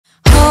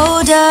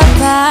up,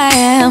 I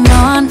am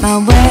on my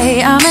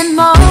way, I'm in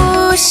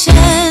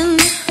motion.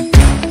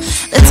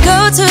 Let's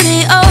go to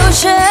the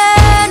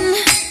ocean,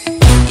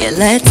 yeah,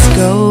 let's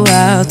go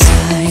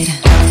outside.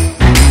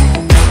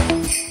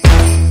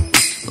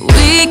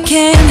 We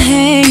can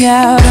hang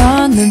out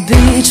on the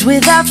beach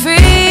without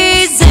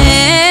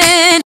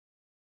freezing.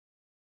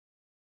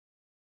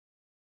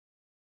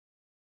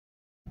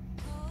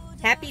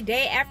 Happy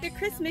day after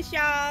Christmas,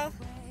 y'all.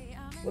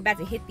 We're about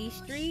to hit these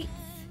streets.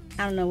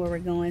 I don't know where we're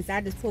going, so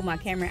I just pulled my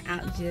camera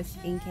out just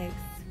in case.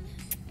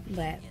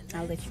 But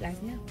I'll let you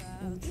guys know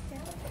when we get there.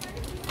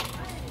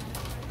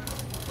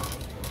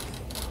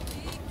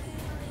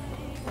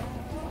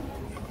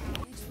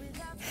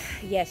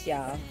 Yes,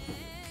 y'all.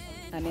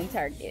 I'm in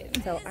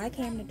Target. So I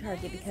came to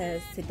Target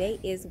because today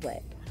is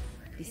what?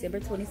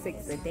 December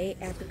 26th, the day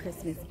after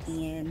Christmas,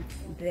 and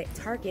the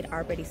Target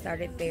already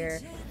started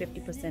their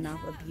 50%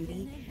 off of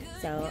beauty.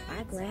 So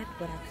I grabbed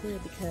what I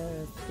could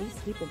because these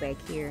people back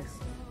here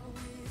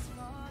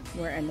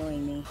were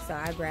annoying me. So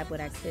I grabbed what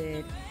I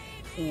could,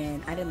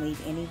 and I didn't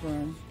leave any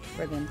room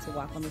for them to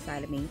walk on the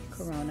side of me.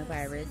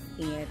 Coronavirus.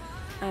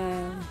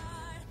 And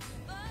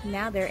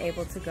now they're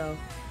able to go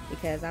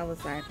because I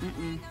was like,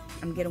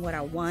 I'm getting what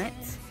I want,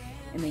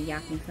 and then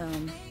y'all can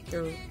come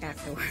through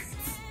afterwards.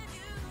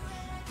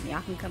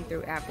 Y'all can come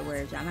through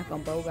afterwards. Y'all not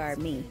gonna bogart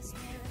me.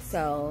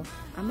 So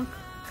I'm gonna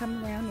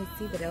come around and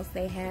see what else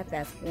they have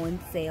that's on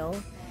sale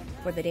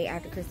for the day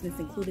after Christmas,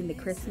 including the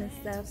Christmas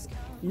stuff.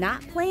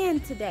 Not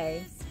planned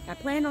today. I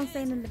planned on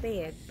staying in the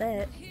bed,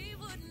 but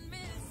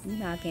you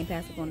know I can't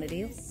pass up on the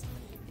deal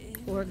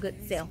or a good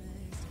sale.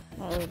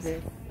 All of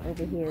this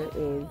over here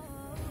is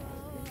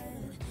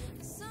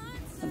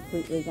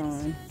completely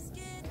gone.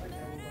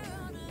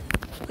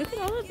 Look at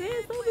all of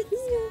this over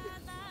here.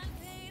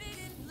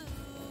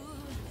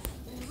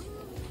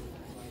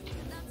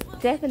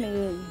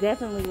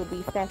 Definitely will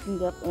be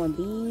stacking up on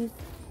these.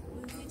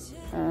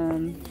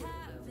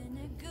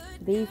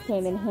 These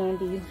came in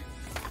handy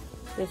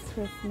this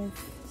Christmas.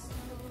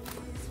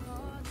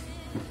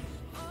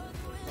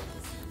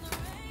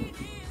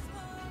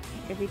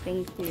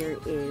 Everything here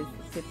is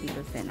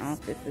 50%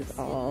 off. This is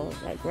all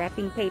like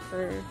wrapping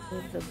paper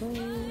with the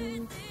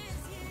bows.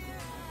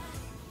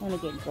 I want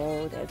to get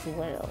gold as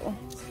well.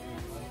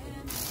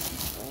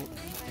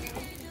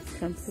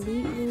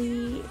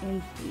 Completely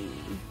empty.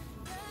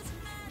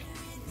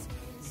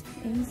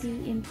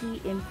 Empty.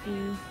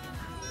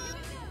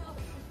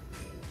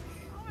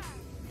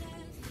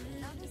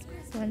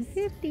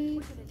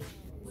 150.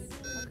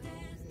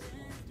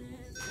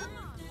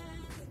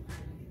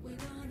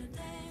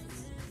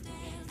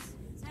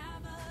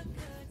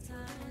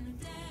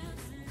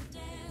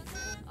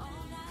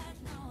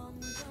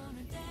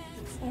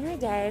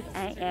 Alright guys,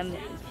 I am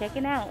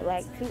checking out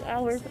like 2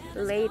 hours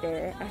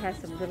later. I have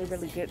some really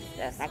good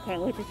stuff. I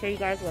can't wait to show you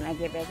guys when I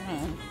get back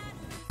home.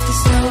 The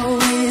snow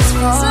is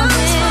falling,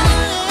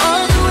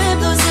 all the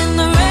windows in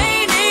the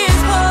rain is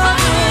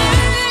pouring.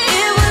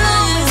 It will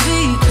always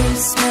be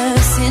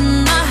Christmas in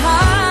my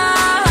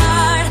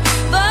heart.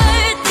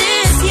 But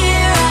this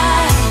year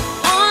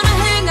I wanna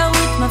hang out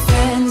with my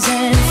friends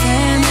and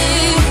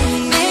family,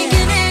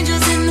 making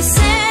angels in the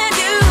sand.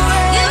 You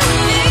and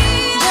me,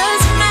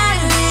 doesn't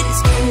matter, it's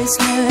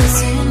Christmas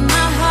in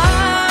my heart.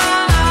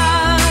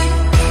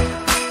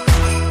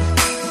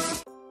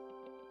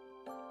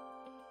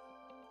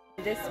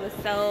 This was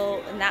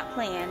so not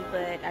planned,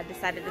 but I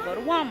decided to go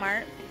to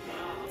Walmart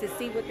to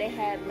see what they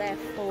had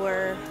left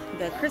for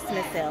the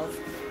Christmas sales.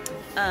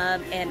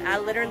 And I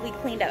literally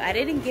cleaned up. I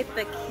didn't get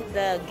the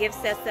gift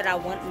sets that I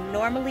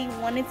normally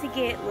wanted to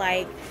get,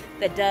 like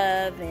the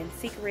Dove and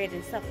Secret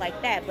and stuff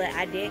like that, but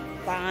I did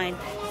find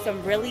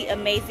some really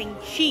amazing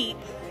cheap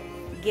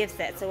gift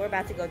sets. So we're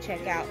about to go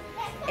check out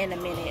in a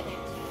minute.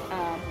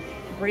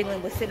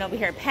 Breland was sitting over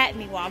here patting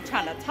me while I'm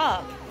trying to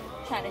talk,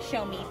 trying to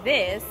show me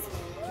this.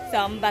 So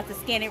I'm about to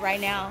scan it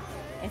right now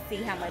and see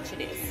how much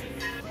it is.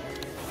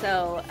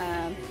 So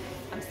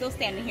I'm still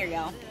standing here,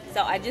 y'all.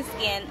 So I just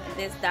scanned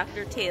this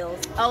Dr. Teal's.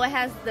 Oh, it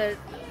has the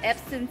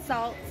Epsom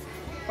salts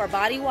for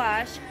body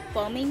wash,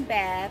 foaming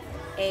bath,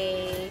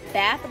 a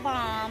bath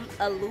bomb,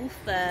 a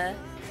loofah,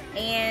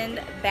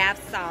 and bath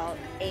salt.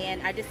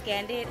 And I just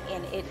scanned it,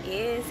 and it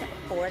is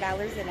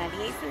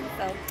 $4.98.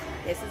 So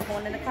this is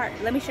going in the cart.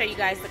 Let me show you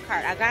guys the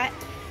cart. I got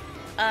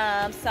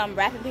some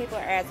wrapping paper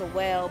as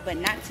well, but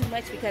not too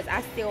much because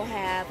I still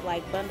have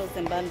like bundles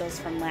and bundles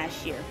from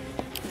last year,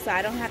 so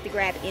I don't have to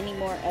grab any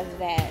more of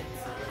that.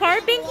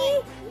 Cart,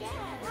 Binky?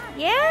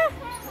 Yeah?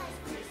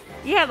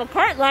 You have a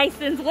cart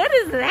license. What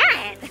is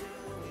that?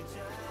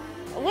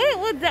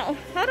 What the, hold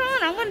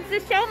on, I wanted to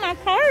show my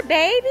cart,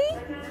 baby.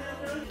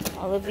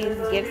 All of these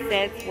gift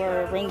sets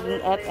were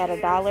ringing up at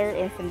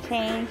 $1 and some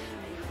change.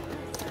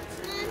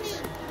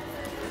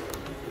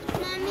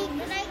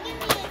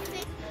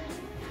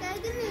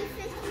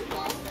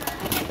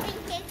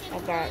 I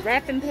got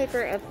wrapping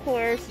paper, of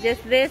course,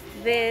 just this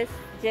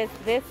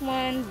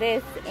one,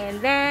 this, and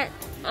that.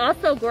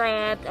 Also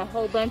grabbed a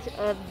whole bunch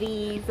of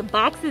these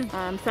boxes.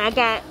 So I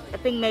got, I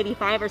think maybe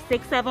 5 or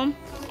 6 of them.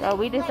 So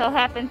we just so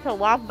happened to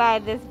walk by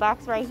this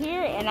box right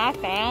here and I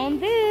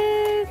found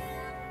this.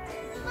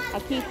 I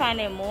keep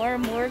finding more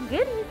and more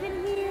goodies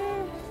in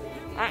here.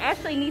 I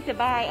actually need to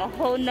buy a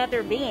whole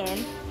nother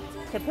bin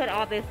to put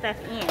all this stuff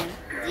in.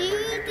 Do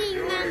you think,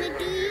 Mama,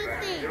 do you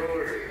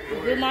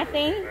think? Do my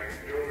thing?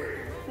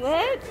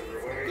 What?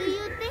 Do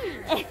you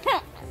think?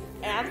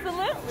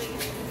 Absolutely.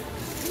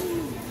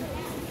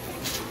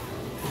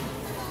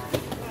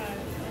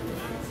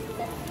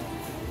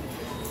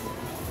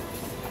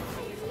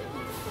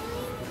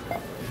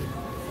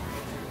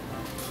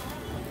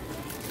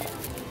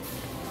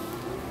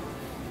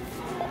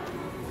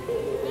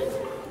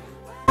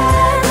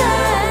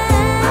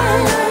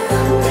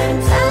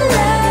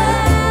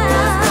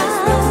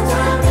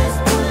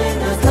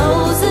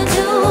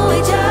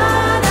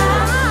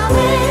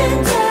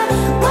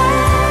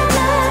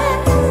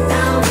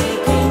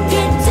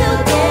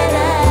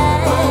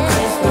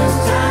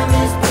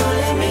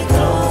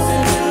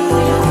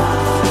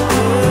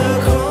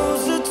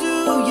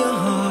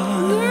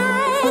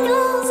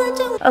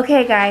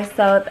 Okay guys,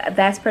 so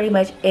that's pretty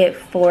much it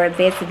for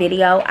this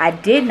video. I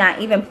did not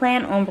even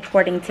plan on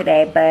recording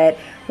today, but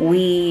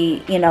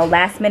we, you know,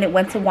 last minute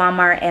went to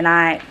Walmart and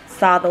I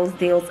saw those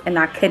deals and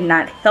I could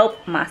not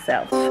help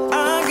myself.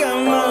 I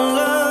got my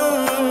love.